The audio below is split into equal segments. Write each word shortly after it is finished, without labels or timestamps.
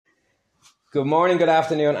Good morning, good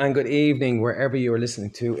afternoon, and good evening, wherever you are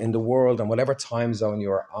listening to in the world and whatever time zone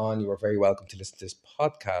you are on. You are very welcome to listen to this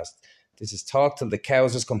podcast. This is Talk Till the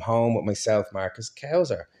Cowzers Come Home with myself, Marcus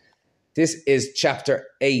Cowzer. This is chapter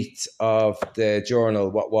 8 of the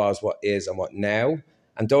journal, What Was, What Is, and What Now.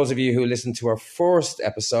 And those of you who listened to our first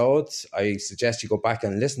episode, I suggest you go back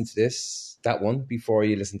and listen to that one, before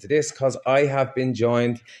you listen to this, because I have been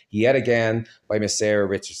joined yet again by Miss Sarah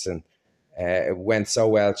Richardson. It went so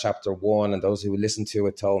well, chapter 1, and those who listened to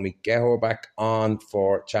it told me, get her back on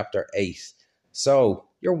for chapter 8. So,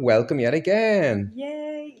 you're welcome yet again.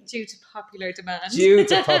 Yay, due to popular demand.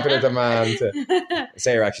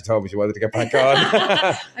 Sarah actually told me she wanted to get back on.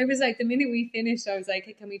 I was like, the minute we finished, I was like,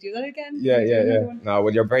 hey, can we do that again? Yeah. No,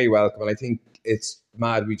 well, you're very welcome. And I think it's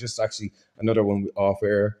mad. We just actually, another one off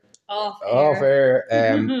air.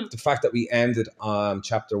 The fact that we ended on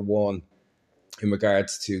chapter 1 in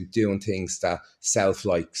regards to doing things that self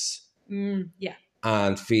likes.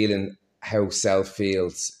 And feeling how self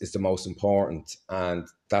feels is the most important. And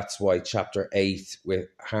that's why chapter 8 with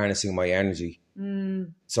harnessing my energy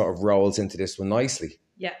sort of rolls into this one nicely.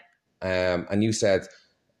 Yeah. And you said,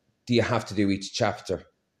 do you have to do each chapter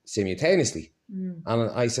simultaneously? And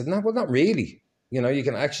I said, no, well, not really. You know, you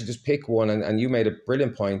can actually just pick one. And you made a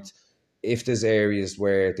brilliant point. If there's areas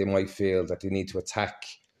where they might feel that they need to attack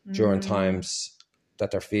during times that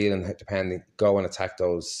they're feeling, depending, go and attack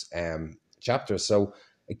those chapters. So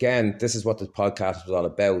again, this is what the podcast was all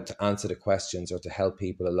about, to answer the questions or to help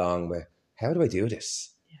people along with, how do I do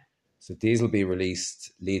this? Yeah. So these will be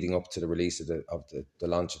released leading up to the release of the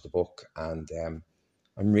launch of the book. And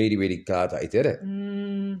I'm really, really glad that I did it.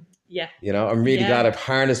 Yeah. You know, I'm really glad I've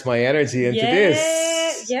harnessed my energy into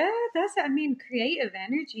this. Yeah, that's it. I mean, creative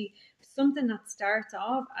energy, something that starts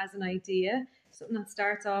off as an idea, something that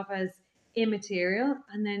starts off as immaterial,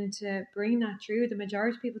 and then to bring that through, the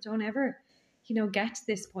majority of people don't ever, get to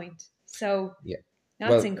this point. So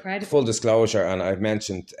that's incredible. Full disclosure, and I've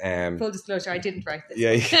mentioned full disclosure, I didn't write this.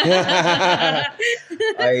 Yeah.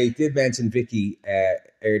 I did mention Vicky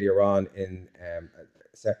earlier on in a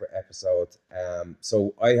separate episode.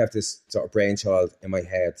 So I have this sort of brainchild in my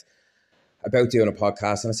head about doing a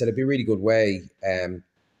podcast, and I said it'd be a really good way to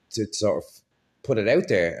sort of put it out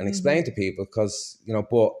there and explain to people, because,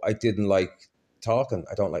 but I didn't like talking.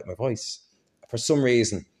 I don't like my voice for some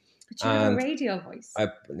reason. But you have a radio voice.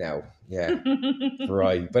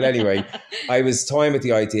 Right. But anyway, I was toying with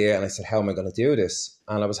the idea and I said, how am I going to do this?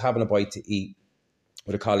 And I was having a bite to eat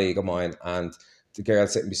with a colleague of mine, and the girl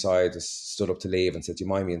sitting beside us stood up to leave and said, do you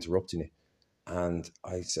mind me interrupting you? And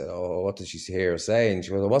I said, oh, what did she hear us say? And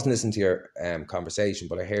she goes, I wasn't listening to your conversation,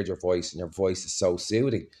 but I heard your voice, and your voice is so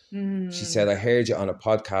soothing. She said, I heard you on a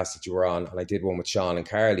podcast that you were on, and I did one with Sean and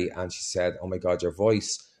Carly. And she said, oh my God, your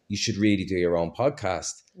voice, you should really do your own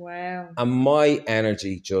podcast. Wow. And my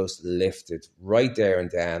energy just lifted right there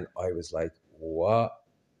and then. I was like, what?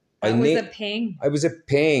 That was a ping. I was a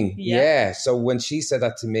ping. Yeah. So when she said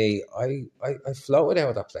that to me, I floated out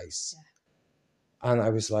of that place. Yeah. And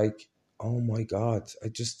I was like, oh my God, I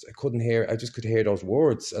couldn't hear, I just could hear those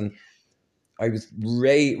words. And I was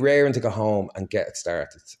raring to go home and get it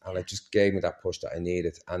started. And it just gave me that push that I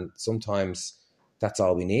needed. And sometimes that's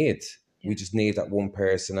all we need. Yeah. We just need that one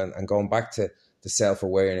person. And going back to the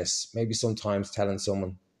self-awareness, maybe sometimes telling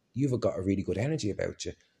someone, you've got a really good energy about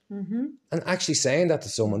you. And actually saying that to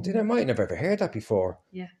someone, they might have ever heard that before.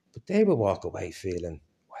 Yeah. But they will walk away feeling,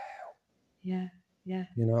 wow. Yeah. Yeah.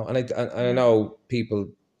 And I know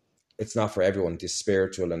people, it's not for everyone. It's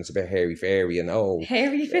spiritual and it's a bit hairy fairy and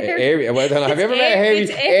hairy fairy. Well, have you ever met a hairy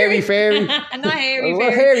fairy? Not hairy fairy.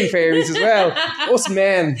 Well, hairy fairies as well. Us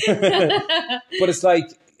men. But it's like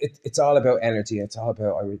it's all about energy. It's all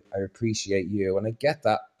about I appreciate you, and I get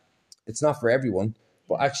that. It's not for everyone,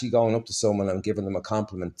 but actually going up to someone and giving them a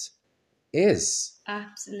compliment is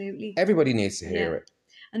absolutely. Everybody needs to hear it.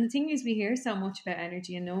 And the thing is, we hear so much about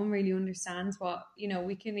energy and no one really understands what,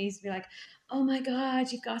 we can easily be like, oh my God,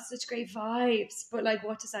 you've got such great vibes. But like,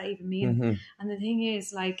 what does that even mean? And the thing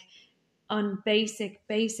is, like, on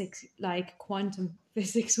basics, like quantum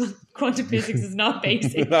physics is not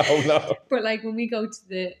basic. No. But like when we go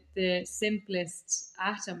to the simplest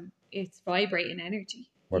atom, it's vibrating energy.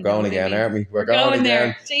 We're going again, aren't we? We're going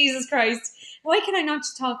there. Jesus Christ. Why can I not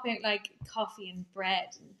just talk about like coffee and bread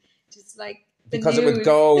and just like, because it would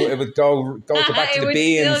go back to the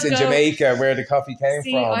beans in Jamaica where the coffee came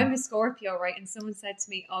from. I'm a Scorpio, right? And someone said to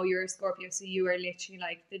me, oh, you're a Scorpio, so you are literally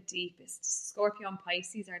like the deepest. Scorpio and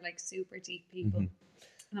Pisces are like super deep people. And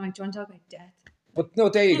I'm like, do you want to talk about death? But no,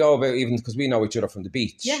 there you go, about even because we know each other from the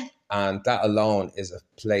beach. Yeah. And that alone is a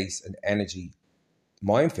place, an energy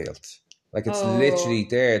minefield. Like it's literally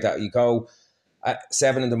there that you go, at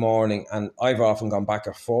 7 a.m, and I've often gone back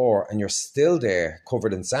at 4, and you're still there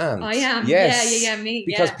covered in sand. I am. Yes. Yeah, me.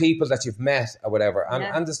 Because people that you've met or whatever.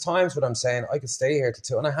 And there's times when I'm saying I could stay here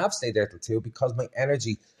till 2, and I have stayed there till 2 because my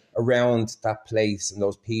energy around that place and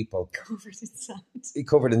those people. Covered in sand.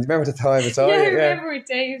 Remember the time it's all I remember with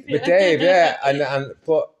Dave. With Dave, yeah.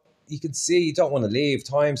 But you can see you don't want to leave.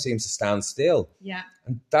 Time seems to stand still. Yeah.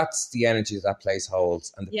 And that's the energy that place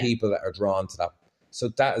holds, and the people that are drawn to that. So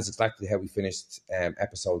that is exactly how we finished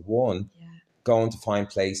episode 1. Yeah. Going to find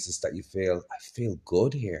places that you feel, I feel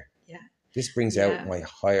good here. Yeah. This brings out my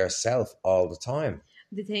higher self all the time.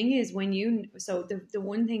 The thing is, the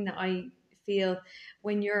one thing that I feel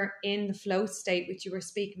when you're in the flow state, which you were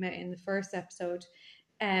speaking about in the first episode,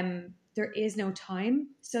 there is no time.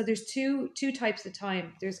 So there's two types of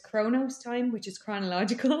time. There's Chronos time, which is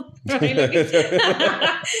chronological, right?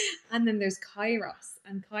 And then there's Kairos.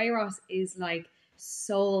 And Kairos is like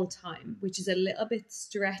soul time, which is a little bit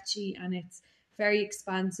stretchy, and it's very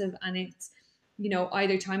expansive, and it's,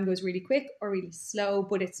 either time goes really quick or really slow,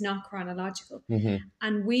 but it's not chronological. Mm-hmm.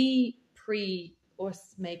 And we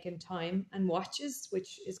us making time and watches,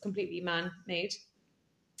 which is completely man-made,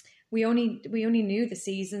 we only knew the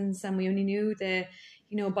seasons, and we only knew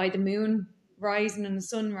by the moon rising and the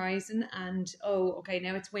sun rising, and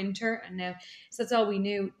now it's winter, and now, so that's all we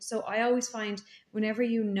knew. So I always find whenever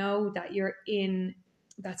that you're in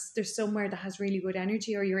there's somewhere that has really good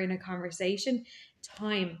energy, or you're in a conversation,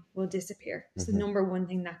 time will disappear. It's the number one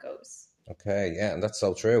thing that goes. Okay, yeah, and that's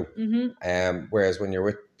so true. Mm-hmm. Whereas when you're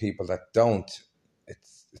with people that don't,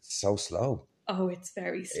 it's so slow. Oh, it's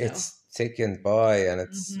very slow. It's ticking by, and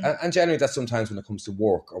it's and generally that's sometimes when it comes to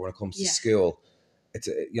work or when it comes to school. It's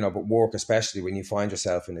but work, especially when you find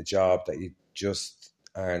yourself in a job that you just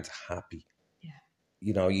aren't happy.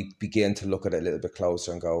 Yeah. You begin to look at it a little bit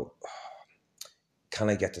closer and go, can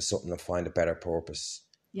I get to something and find a better purpose?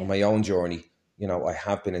 On my own journey, I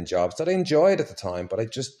have been in jobs that I enjoyed at the time, but I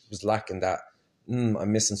just was lacking that.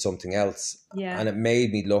 I'm missing something else. Yeah. And it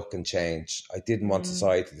made me look and change. I didn't want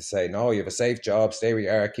society to say, no, you have a safe job, stay where you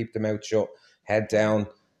are, keep the mouth shut, head down,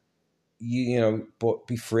 but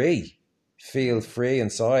be free, feel free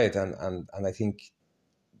inside. And I think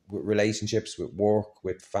with relationships, with work,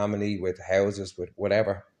 with family, with houses, with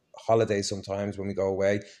whatever, holidays sometimes when we go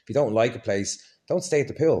away, if you don't like a place, don't stay at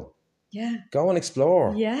the pool. Yeah. Go and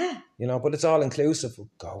explore. Yeah. But it's all inclusive.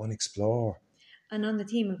 Go and explore. And on the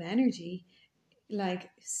theme of energy,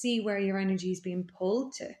 see where your energy is being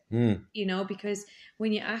pulled to, because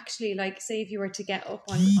when you actually, say if you were to get up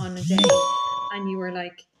on a day and you were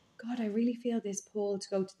like, God, I really feel this pull to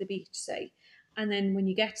go to the beach, say. And then when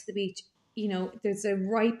you get to the beach, there's a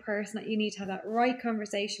right person that you need to have that right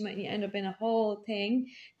conversation with, and you end up in a whole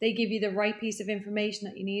thing. They give you the right piece of information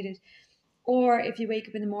that you needed. Or if you wake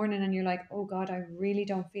up in the morning and you're like, oh God, I really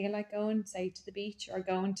don't feel like going, say, to the beach or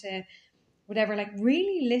going to whatever,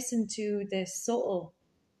 really listen to the subtle,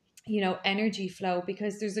 energy flow,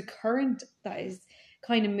 because there's a current that is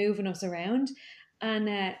kind of moving us around.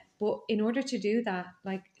 And, but in order to do that,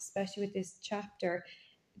 especially with this chapter,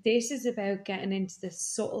 this is about getting into the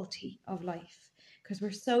subtlety of life, because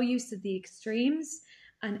we're so used to the extremes,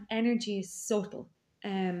 and energy is subtle.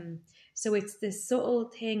 So it's this subtle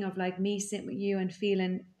thing of me sitting with you and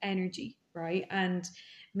feeling energy, right? And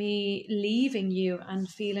me leaving you and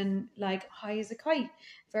feeling high as a kite,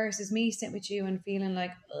 versus me sitting with you and feeling and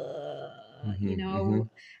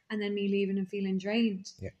then me leaving and feeling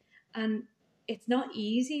drained. Yeah. And it's not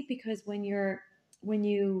easy, because when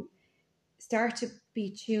you start to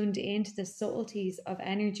be tuned into the subtleties of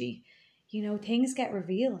energy, things get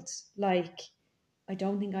revealed. I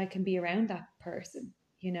don't think I can be around that person,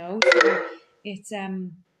 So it's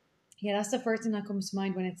that's the first thing that comes to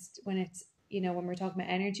mind when it's when we're talking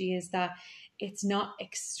about energy, is that it's not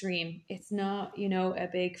extreme. It's not, a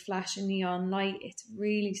big flashing neon light. It's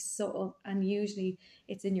really subtle, and usually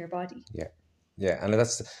it's in your body. Yeah. Yeah. And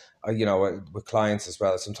that's, with clients as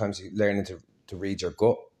well, sometimes you learn to read your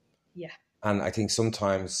gut. Yeah. And I think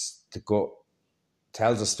sometimes the gut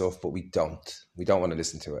tells us stuff, but we don't want to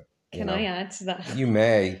listen to it. Can I add to that? You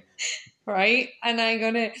may. Right. And I'm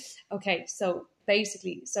going to, okay. So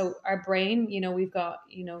basically, our brain, we've got,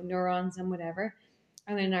 neurons and whatever.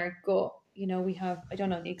 And in our gut, we have, I don't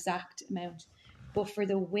know the exact amount, but for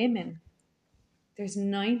the women, there's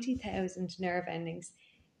 90,000 nerve endings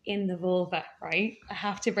in the vulva, right? I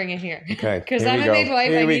have to bring it here. Okay. Because I'm a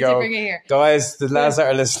midwife, I need to bring it here. Guys, the lads that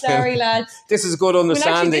are listening. Sorry, lads. This is good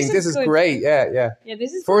understanding. Well, actually, this is good. Great. Yeah. Yeah,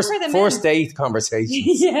 this is first, for the men. First date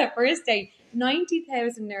conversations. Yeah, first date.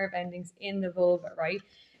 90,000 nerve endings in the vulva, right?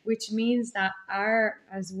 Which means that our,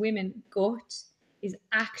 as women, gut is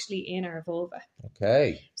actually in our vulva.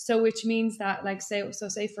 Okay. So which means that, like, say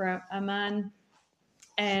for a man,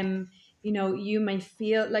 you know, you may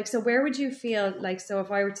feel like, so where would you feel like, so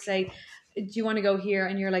if I were to say, do you want to go here?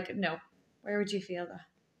 And you're like, no, where would you feel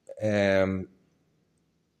that?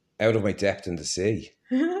 Out of my depth in the sea.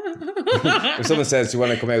 If someone says, do you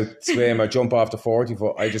want to come out, swim, or jump off the 40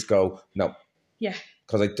 foot, I just go, no. Yeah.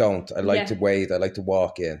 Because I don't. I like to wade. I like to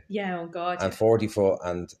walk in. Yeah, oh God. And 40 foot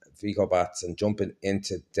and Vigo bats and jumping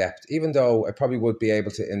into depth, even though I probably would be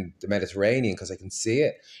able to in the Mediterranean because I can see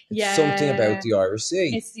it. It's something about the Irish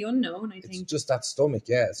Sea. It's the unknown, I think. It's just that stomach,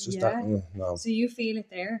 It's just that, no. So you feel it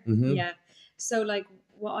there? Mm-hmm. Yeah. So like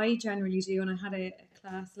what I generally do, and I had a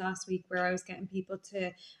class last week where I was getting people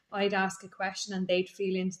to, I'd ask a question and they'd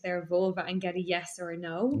feel into their vulva and get a yes or a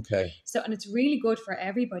no. Okay. So, and it's really good for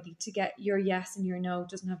everybody to get your yes and your no. It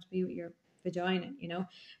doesn't have to be with your vagina, you know,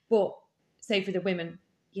 but say for the women,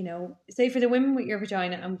 you know, say for the women with your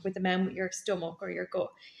vagina and with the men with your stomach or your gut.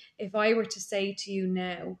 If I were to say to you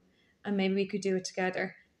now, and maybe we could do it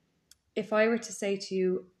together, if I were to say to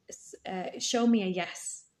you, show me a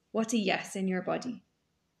yes, what's a yes in your body?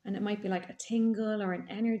 And it might be like a tingle or an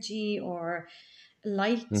energy or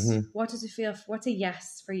light. Mm-hmm. What does it feel? What's a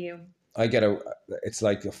yes for you? I get it's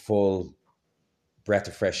like a full breath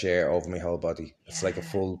of fresh air over my whole body. It's like a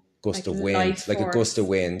full gust of wind, like a gust of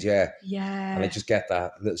wind. Yeah. Yeah. And I just get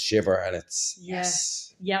that little shiver and it's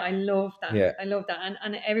yes. Yeah, I love that. Yeah. I love that.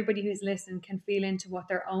 And everybody who's listening can feel into what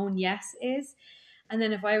their own yes is. And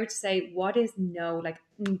then if I were to say, what is no? Like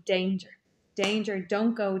danger,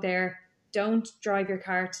 don't go there. Don't drive your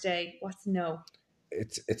car today. What's no?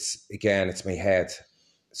 It's again, it's my head.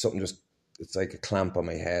 Something just, it's like a clamp on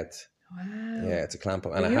my head. Wow. Yeah, it's a clamp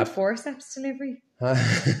on. And I have a forceps delivery.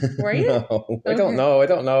 Were you? No, okay. I don't know. Oh,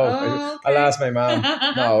 okay. I'll ask my mom.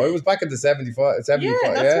 No, it was back in the 75. Yeah,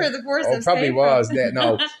 that's where the forceps probably was.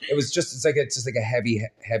 No, it was just it's like a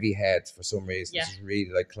heavy head for some reason. Yeah. It's just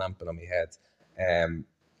really like clamping on my head. And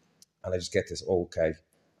I just get this, okay.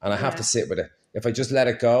 And I have to sit with it. If I just let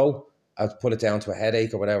it go, I'll put it down to a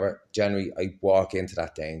headache or whatever. Generally, I walk into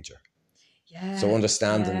that danger. Yeah. So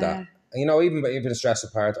understanding that, you know, even a stressful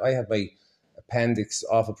part, I had my appendix,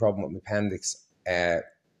 awful problem with my appendix,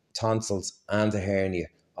 tonsils and a hernia,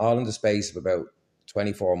 all in the space of about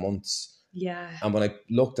 24 months. Yeah. And when I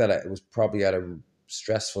looked at it, it was probably at a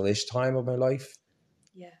stressful-ish time of my life.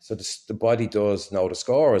 Yeah. So the body does know the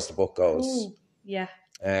score, as the book goes. Ooh, yeah.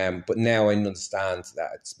 But now I understand that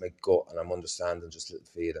it's my gut and I'm understanding just little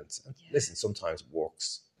feelings. And listen, sometimes it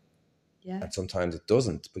works. Yeah. And sometimes it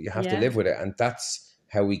doesn't, but you have to live with it. And that's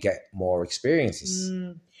how we get more experiences.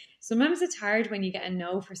 Sometimes it's hard when you get a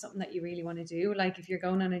no for something that you really want to do. Like if you're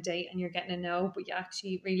going on a date and you're getting a no, but you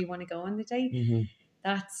actually really want to go on the date. Mm-hmm.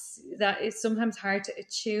 That is sometimes hard to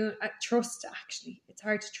trust, actually. It's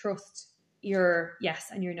hard to trust your yes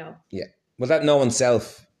and your no. Yeah. Well, that knowing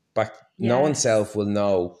self, knowing self will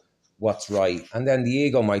know what's right. And then the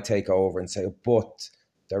ego might take over and say, but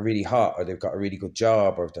they're really hot, or they've got a really good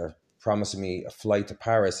job, or they're promising me a flight to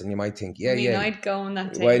Paris. And you might think, I'd go on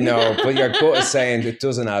that date. Well, no, but your gut is saying it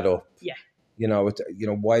doesn't add up. Yeah. You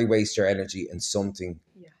know, why waste your energy in something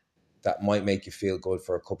that might make you feel good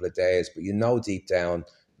for a couple of days, but you know deep down,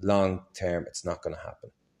 long term, it's not going to happen.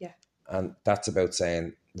 Yeah. And that's about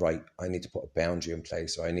saying, right, I need to put a boundary in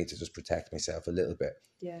place, or I need to just protect myself a little bit.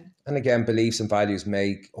 Yeah. And again, beliefs and values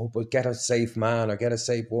but get a safe man or get a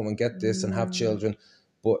safe woman, get this and have children.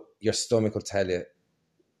 But your stomach will tell you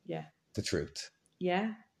the truth.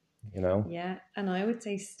 Yeah. You know? Yeah. And I would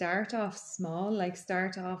say start off small, like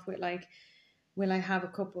start off with like, will I have a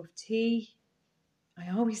cup of tea? I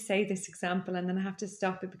always say this example and then I have to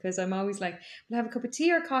stop it because I'm always like, will I have a cup of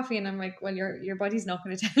tea or coffee? And I'm like, well, your body's not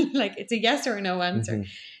going to tell you, like it's a yes or a no answer. Mm-hmm.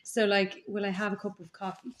 So like, will I have a cup of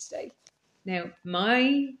coffee today? Now,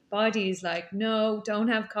 my body is like, no, don't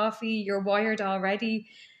have coffee. You're wired already.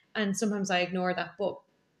 And sometimes I ignore that, but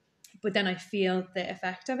then I feel the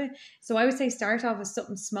effect of it. So I would say start off with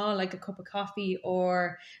something small, like a cup of coffee,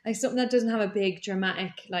 or like something that doesn't have a big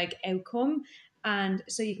dramatic like outcome. And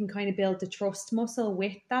so you can kind of build the trust muscle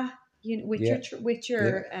with that, with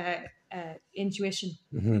your intuition.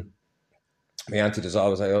 Mm-hmm. My auntie does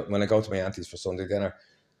always, when I go to my auntie's for Sunday dinner,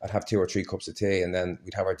 I'd have 2 or 3 cups of tea, and then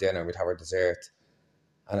we'd have our dinner, we'd have our dessert,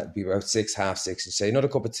 and it'd be about 6, half 6. She'd say, another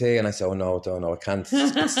cup of tea, and I say, oh no, I can't.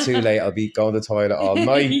 It's too late. I'll be going to the toilet all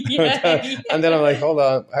night. And then I'm like, hold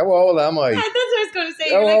on, how old am I? That's what I was going to say.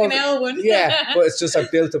 You're like an L one. Yeah, but it's just I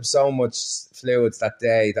built up so much fluids that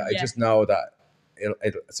day that I just know that.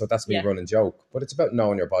 So that's me running joke, but it's about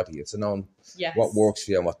knowing your body. It's knowing what works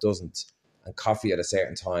for you and what doesn't. And coffee at a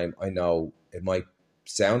certain time, I know it might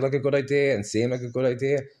sound like a good idea and seem like a good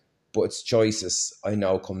idea, but it's choices. I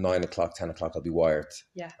know come 9 o'clock, 10 o'clock, I'll be wired.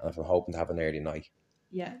 Yeah. And if I'm hoping to have an early night.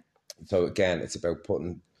 Yeah. So again, it's about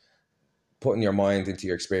putting your mind into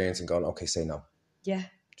your experience and going, okay, say no. Yeah.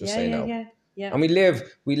 Just say no. Yeah. And we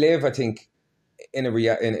live, I think, in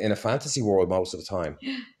a fantasy world most of the time.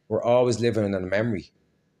 We're always living in a memory.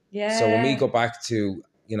 Yeah. So when we go back to,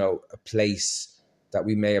 a place that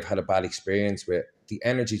we may have had a bad experience with, the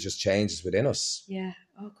energy just changes within us. Yeah.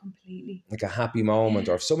 Oh, completely. Like a happy moment,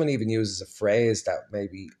 or if someone even uses a phrase that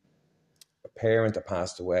maybe a parent that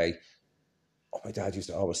passed away, my dad used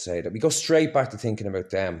to always say that we go straight back to thinking about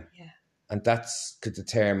them. Yeah. And that's could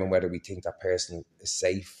determine whether we think that person is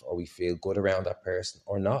safe or we feel good around that person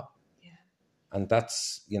or not. Yeah. And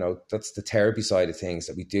that's the therapy side of things,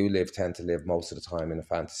 that we tend to live most of the time in a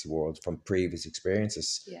fantasy world from previous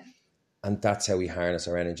experiences. Yeah. And that's how we harness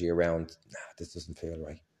our energy around, this doesn't feel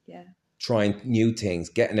right. Yeah. Trying new things,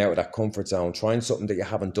 getting out of that comfort zone, trying something that you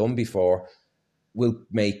haven't done before will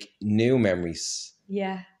make new memories.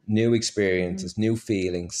 Yeah. New experiences, new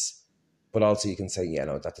feelings. But also you can say,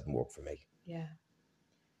 no, that didn't work for me. Yeah.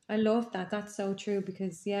 I love that. That's so true,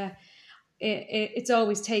 because it's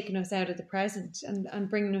always taking us out of the present and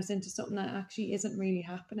bringing us into something that actually isn't really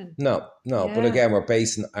happening. No. But again, we're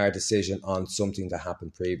basing our decision on something that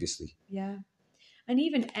happened previously. Yeah. And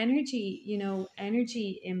even energy,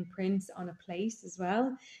 energy imprints on a place as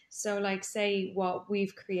well. So like, say what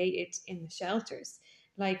we've created in the shelters,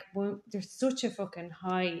 like there's such a fucking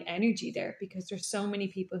high energy there, because there's so many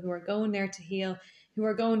people who are going there to heal, who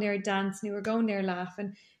are going there dancing, who are going there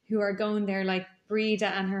laughing, who are going there like Breda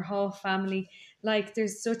and her whole family. Like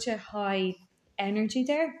there's such a high energy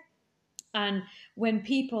there. And when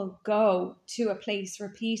people go to a place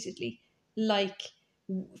repeatedly, like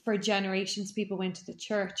for generations, people went to the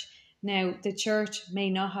church. Now, the church may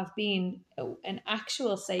not have been an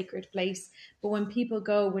actual sacred place, but when people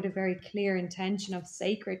go with a very clear intention of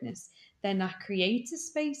sacredness, then that creates a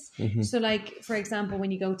space. Mm-hmm. So like, for example, when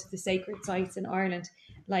you go to the sacred sites in Ireland,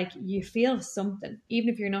 like you feel something. Even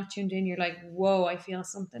if you're not tuned in, you're like, whoa, I feel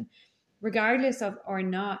something. Regardless of or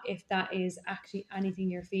not if that is actually anything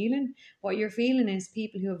you're feeling, what you're feeling is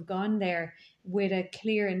people who have gone there with a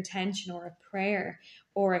clear intention or a prayer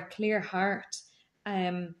or a clear heart.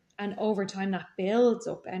 And over time that builds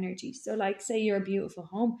up energy. So like, say you're a beautiful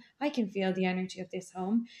home, I can feel the energy of this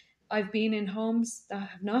home. I've been in homes that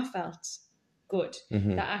have not felt good,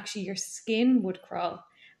 mm-hmm. that actually your skin would crawl.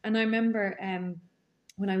 And I remember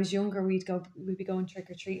when I was younger, we'd be going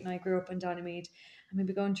trick-or-treating. I grew up in Donamead, and we'd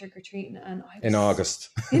be going trick-or-treating. And in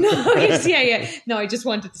August. In August, yeah. No, I just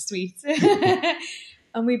wanted the sweets.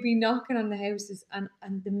 And we'd be knocking on the houses, and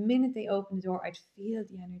the minute they opened the door, I'd feel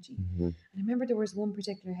the energy. Mm-hmm. And I remember there was one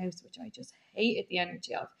particular house which I just hated the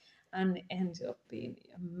energy of, and it ended up being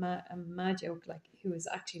a mad joke, like who was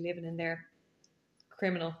actually living in there,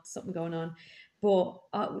 criminal, something going on. But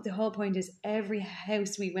the whole point is, every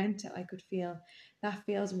house we went to, I could feel, that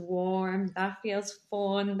feels warm, that feels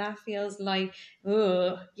fun, that feels like,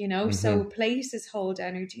 mm-hmm. So places hold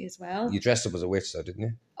energy as well. You dressed up as a witch though, didn't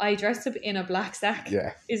you? I dressed up in a black sack.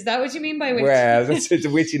 Yeah. Is that what you mean by witch? Well, that's the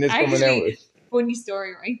witchiness coming out. Funny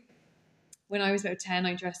story, right? When I was about 10,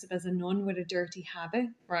 I dressed up as a nun with a dirty habit,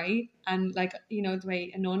 right? And like, the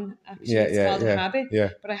way a nun actually is called a habit. Yeah.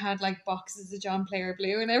 But I had like boxes of John Player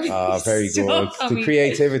Blue and everything. Oh, very good. The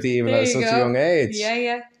creativity even at such a young age.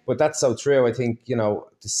 Yeah. But that's so true. I think, the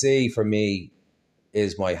sea for me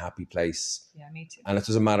is my happy place. Yeah, me too. And it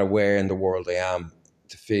doesn't matter where in the world I am,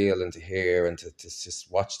 to feel and to hear and to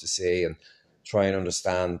just watch the sea and try and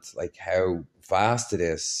understand like how vast it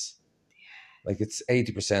is. Like it's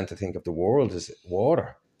 80%, I think, of the world is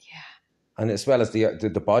water. Yeah. And as well as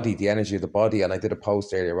the body, the energy of the body. And I did a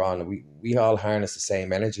post earlier on, and we all harness the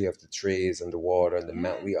same energy of the trees and the water and the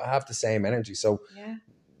mountain. We all have the same energy. So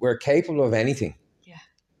we're capable of anything. Yeah.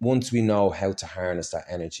 Once we know how to harness that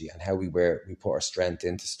energy and how we put our strength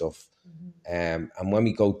into stuff. Mm-hmm. And when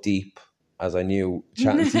we go deep, as I knew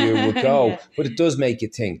chatting to you would go, but it does make you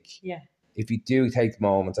think. Yeah. If you do take the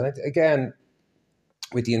moment, and again,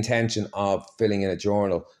 with the intention of filling in a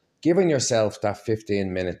journal, giving yourself that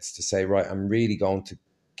 15 minutes to say, right, I'm really going to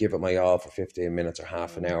give it my all for 15 minutes or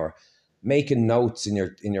half an hour. Making notes in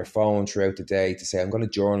your phone throughout the day to say, I'm going to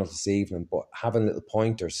journal this evening, but having little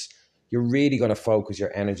pointers, you're really going to focus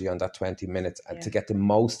your energy on that 20 minutes and to get the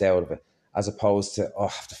most out of it, as opposed to, I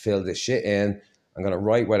have to fill this shit in, I'm going to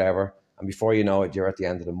write whatever. And before you know it, you're at the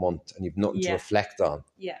end of the month and you've nothing to reflect on.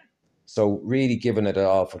 Yeah. So really giving it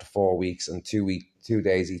all for the 4 weeks and 2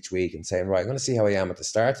 days each week and saying, right, I'm going to see how I am at the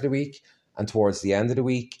start of the week and towards the end of the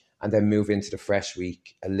week, and then move into the fresh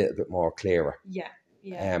week a little bit more clearer. Yeah.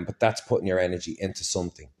 Yeah. But that's putting your energy into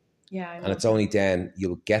something. Yeah. And it's only then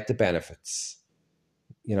you'll get the benefits,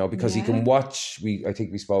 you know, because you can watch, I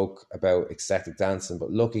think we spoke about ecstatic dancing, but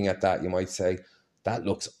looking at that, you might say, that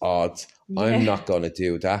looks odd. I'm not going to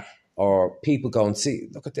do that. Or people go and see,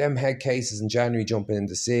 look at them head cases in January jumping in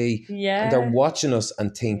the sea. Yeah. And they're watching us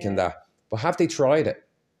and thinking that, but have they tried it?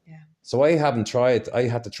 Yeah. So I haven't tried. I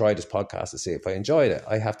had to try this podcast to see if I enjoyed it.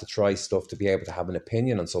 I have to try stuff to be able to have an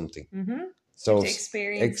opinion on something. Mm-hmm. So to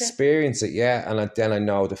experience it, yeah. And then I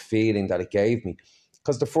know the feeling that it gave me.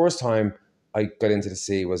 Because the first time I got into the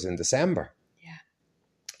sea was in December. Yeah.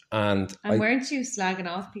 And weren't you slagging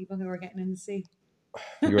off people who were getting in the sea?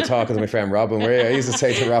 You were talking to my friend Robin. I used to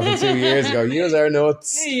say to Robin 2 years ago, "Use our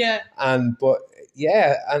nuts." Yeah. But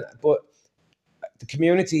the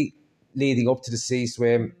community leading up to the sea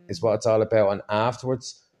swim is what it's all about, and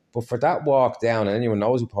afterwards. But for that walk down, and anyone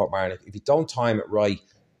knows who Port Marnock, if you don't time it right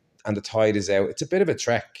and the tide is out, it's a bit of a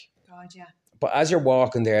trek. God, yeah. But as you're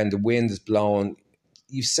walking there and the wind is blowing,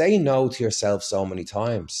 you say no to yourself so many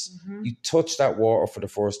times. Mm-hmm. You touch that water for the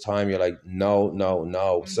first time, you're like, no, no,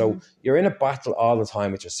 no. Mm-hmm. So you're in a battle all the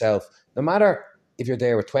time with yourself. No matter if you're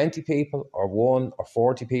there with 20 people or 1 or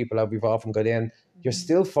 40 people, as we've often got in, you're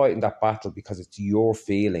still fighting that battle because it's your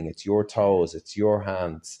feeling, it's your toes, it's your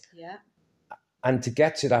hands. Yeah. And to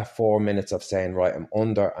get to that 4 minutes of saying, right, I'm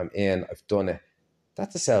under, I'm in, I've done it,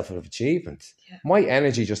 that's a self-achievement. Yeah. My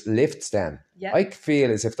energy just lifts then. Yep. I feel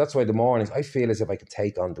as if, that's why the mornings, I feel as if I could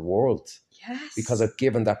take on the world. Yes. Because I've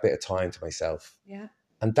given that bit of time to myself. Yeah.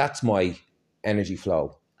 And that's my energy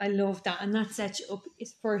flow. I love that. And that sets you up,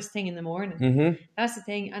 it's first thing in the morning. Mm-hmm. That's the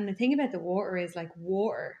thing. And the thing about the water is, like,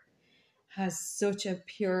 water has such a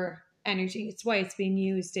pure energy. It's why it's been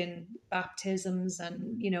used in baptisms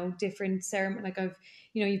and, you know, different ceremonies. Like,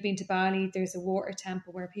 you've been to Bali, there's a water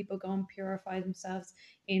temple where people go and purify themselves.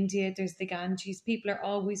 India, there's the Ganges. People are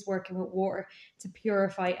always working with water to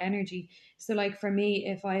purify energy. So, like, for me,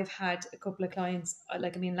 if I've had a couple of clients,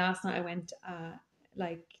 last night I went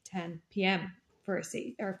 10 p.m. for a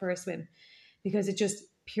swim, because it just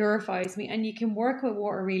purifies me. And you can work with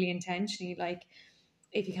water really intentionally. Like,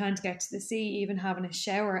 if you can't get to the sea, even having a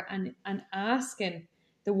shower and asking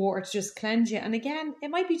the water to just cleanse you. And again,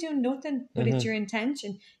 it might be doing nothing, but it's your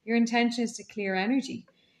intention. Your intention is to clear energy,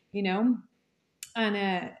 you know?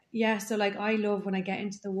 And so, like, I love when I get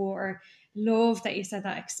into the water, love that you said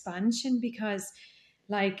that expansion, because,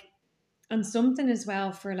 like, and something as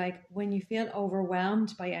well for, like, when you feel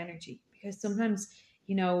overwhelmed by energy, because sometimes,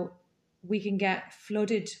 you know, we can get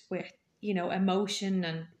flooded with, you know, emotion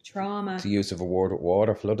and trauma. The use of a word with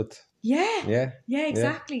water, flooded. Yeah,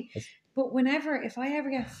 exactly. Yeah. But if I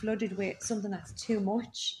ever get flooded with something that's too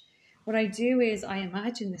much, what I do is I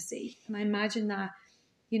imagine the sea, and I imagine that,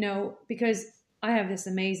 you know, because I have this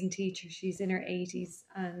amazing teacher, she's in her 80s,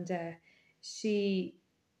 and she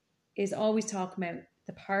is always talking about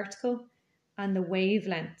the particle and the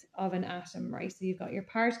wavelength of an atom, right? So you've got your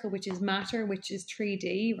particle, which is matter, which is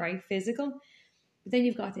 3D, right? Physical. But then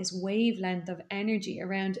you've got this wavelength of energy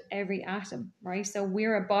around every atom, right? So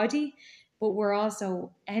we're a body, but we're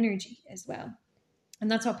also energy as well. And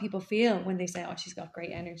that's what people feel when they say, oh, she's got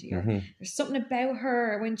great energy. Or there's something about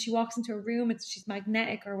her when she walks into a room, she's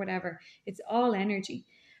magnetic or whatever. It's all energy.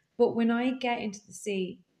 But when I get into the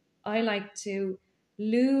sea, I like to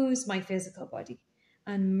lose my physical body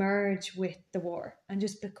and merge with the water and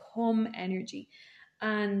just become energy.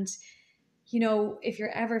 And, you know, if you're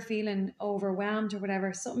ever feeling overwhelmed or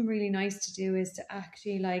whatever, something really nice to do is to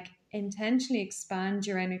actually, like, intentionally expand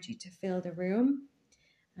your energy to fill the room,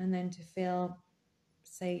 and then to fill,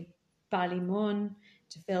 say, Ballymun,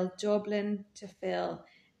 to fill Dublin, to fill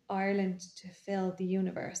Ireland, to fill the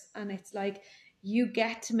universe. And it's like you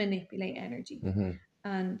get to manipulate energy.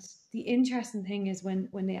 And the interesting thing is when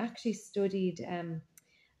they actually studied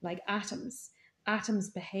like atoms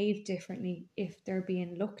behave differently if they're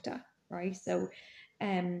being looked at, right? So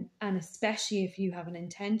and especially if you have an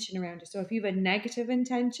intention around it. So if you have a negative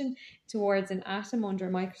intention towards an atom under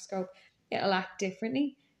a microscope, it'll act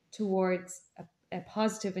differently towards a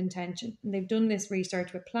positive intention. And they've done this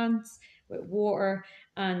research with plants, with water,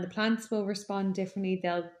 and the plants will respond differently.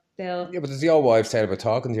 They'll Yeah, but there's the old wives' tale about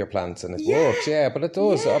talking to your plants, and it works. Yeah, but it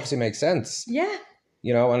does. It obviously makes sense. Yeah.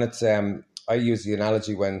 You know, and it's I use the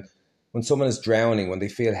analogy when someone is drowning, when they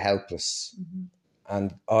feel helpless,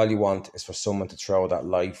 and all you want is for someone to throw that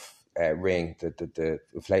life ring, the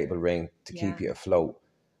inflatable ring, to keep you afloat.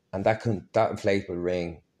 And that inflatable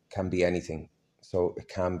ring can be anything. So it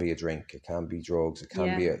can be a drink, it can be drugs, it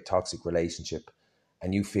can be a toxic relationship.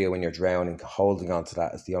 And you feel when you're drowning, holding on to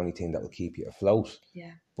that is the only thing that will keep you afloat.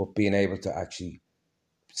 Yeah. But being able to actually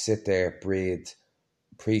sit there, breathe,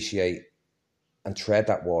 appreciate and tread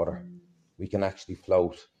that water. We can actually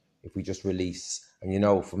float if we just release. And you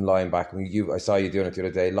know, from lying back, I saw you doing it the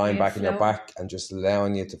other day, lying back on your back and just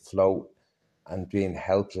allowing you to float and being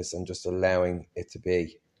helpless and just allowing it to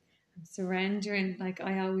be. Surrendering, like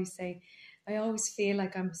I always say, I always feel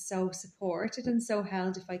like I'm so supported and so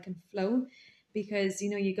held if I can float, because, you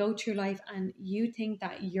know, you go through life and you think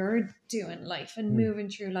that you're doing life and moving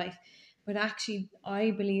through life, but actually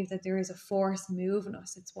I believe that there is a force moving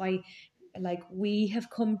us. It's why, like, we have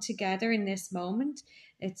come together in this moment.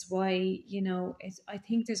 It's why, you know, I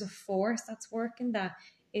think there's a force that's working that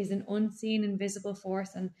is an unseen, invisible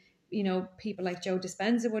force. And, you know, people like Joe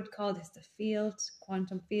Dispenza would call this the field,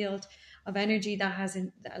 quantum field of energy that has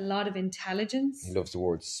a lot of intelligence. He loves the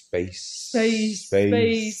word space. Space.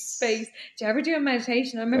 Do you ever do a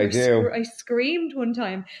meditation? I remember I screamed one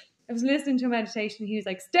time. I was listening to a meditation. He was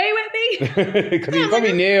like, "Stay with me," because he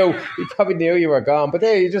probably knew you were gone. But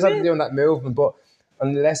you just have to do that movement. But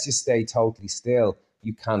unless you stay totally still,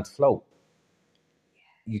 you can't float.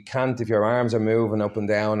 You can't, if your arms are moving up and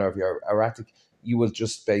down, or if you're erratic, you will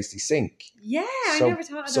just basically sink. Yeah, I never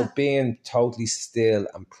thought of that. So being totally still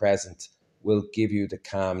and present will give you the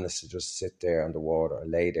calmness to just sit there on the water or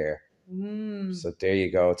lay there. So there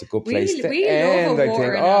you go. It's a good place to end, I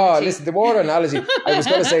think. Oh, listen, the water analogy. I was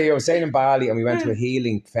going to say, I was saying in Bali, and we went to a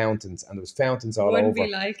healing fountains, and there was fountains all over. Wouldn't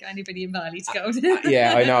be like anybody in Bali to go to.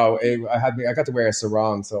 Yeah, I know. I got to wear a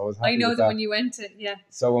sarong, so I was happy. I know with that when you went to, yeah.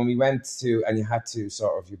 So when we went to, and you had to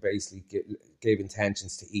sort of, you basically gave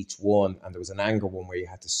intentions to each one, and there was an anger one where you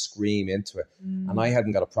had to scream into it, and I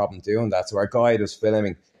hadn't got a problem doing that. So our guide was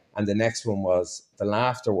filming, and the next one was the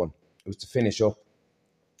laughter one. It was to finish up.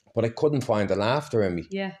 But I couldn't find the laughter in me.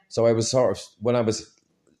 Yeah. So I was sort of, when I was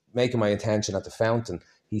making my intention at the fountain,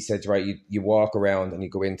 he said, right, you walk around and you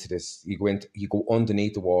go into this, you go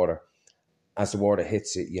underneath the water. As the water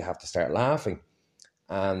hits it, you have to start laughing.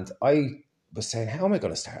 And I was saying, how am I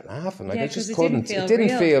going to start laughing? Like, I just couldn't. It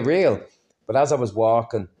didn't feel real. But as I was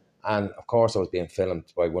walking, and of course I was being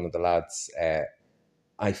filmed by one of the lads,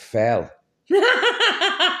 I fell.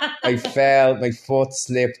 I fell, my foot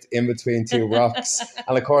slipped in between two rocks,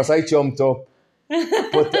 and of course I jumped up,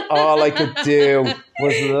 but all I could do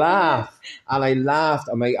was laugh, and I laughed,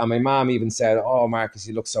 and my mom even said, "Oh, Marcus,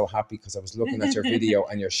 you look so happy," because I was looking at your video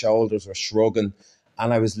and your shoulders were shrugging,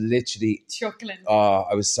 and I was literally chuckling. Oh,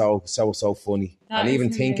 I was so funny, and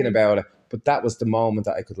even thinking about it, but that was the moment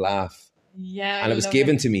that I could laugh. Yeah, and it was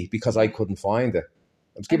given to me because I couldn't find it.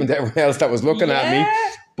 It was given to everyone else that was looking at me,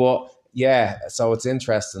 but. Yeah, so it's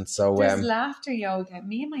interesting. So there's laughter yoga.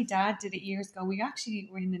 Me and my dad did it years ago. We actually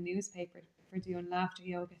were in the newspaper for doing laughter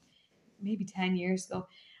yoga, maybe 10 years ago.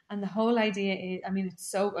 And the whole idea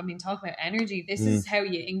is, talk about energy. This is how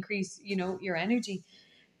you increase, your energy.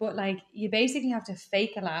 But like, you basically have to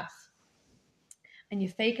fake a laugh. And you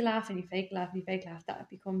fake a laugh and you fake a laugh and you fake a laugh. That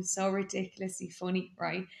becomes so ridiculously funny,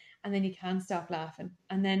 right? And then you can't stop laughing.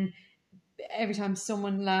 And then every time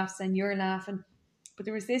someone laughs and you're laughing. But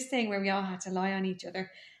there was this thing where we all had to lie on each other,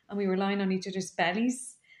 and we were lying on each other's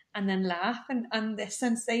bellies and then laugh, and the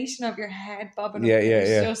sensation of your head bobbing up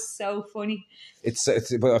was just so funny. It's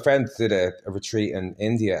a friend did a retreat in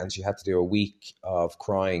India, and she had to do a week of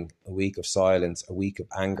crying, a week of silence, a week of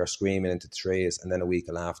anger, screaming into the trees, and then a week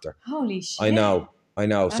of laughter. Holy shit. I know.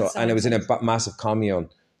 And it was in a massive commune.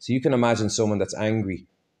 So you can imagine someone that's angry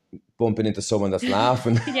bumping into someone that's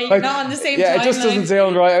laughing. Yeah, you're not on the same timeline. It just doesn't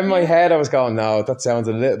sound right. In my head, I was going, no, that sounds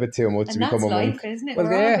a little bit too much to become a monk. Life, isn't it? Well,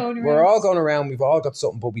 we're all going around. We've all got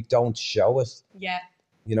something, but we don't show it. Yeah.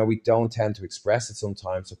 We don't tend to express it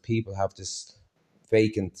sometimes. So people have this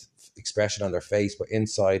vacant expression on their face, but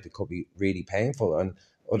inside it could be really painful. And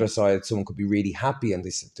other side, someone could be really happy and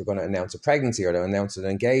they're going to announce a pregnancy or they'll announce an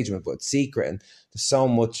engagement, but it's secret. And there's so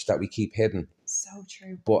much that we keep hidden. So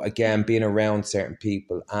true. But again, being around certain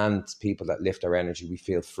people and people that lift our energy, we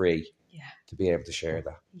feel free to be able to share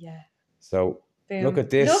that. Yeah. So boom. Look at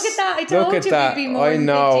this. Look at that. I told you we'd be more than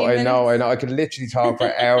 15 minutes. I could literally talk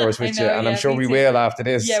for hours with you, and I'm sure we will after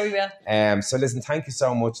this. Yeah, we will. So listen, thank you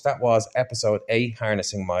so much. That was episode 8,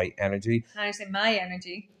 Harnessing My Energy. Harnessing my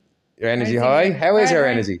energy. Your energy high? How is your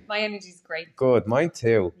energy? My energy is great. Good, mine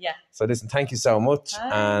too. Yeah. So listen, thank you so much,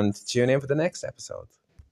 and tune in for the next episode.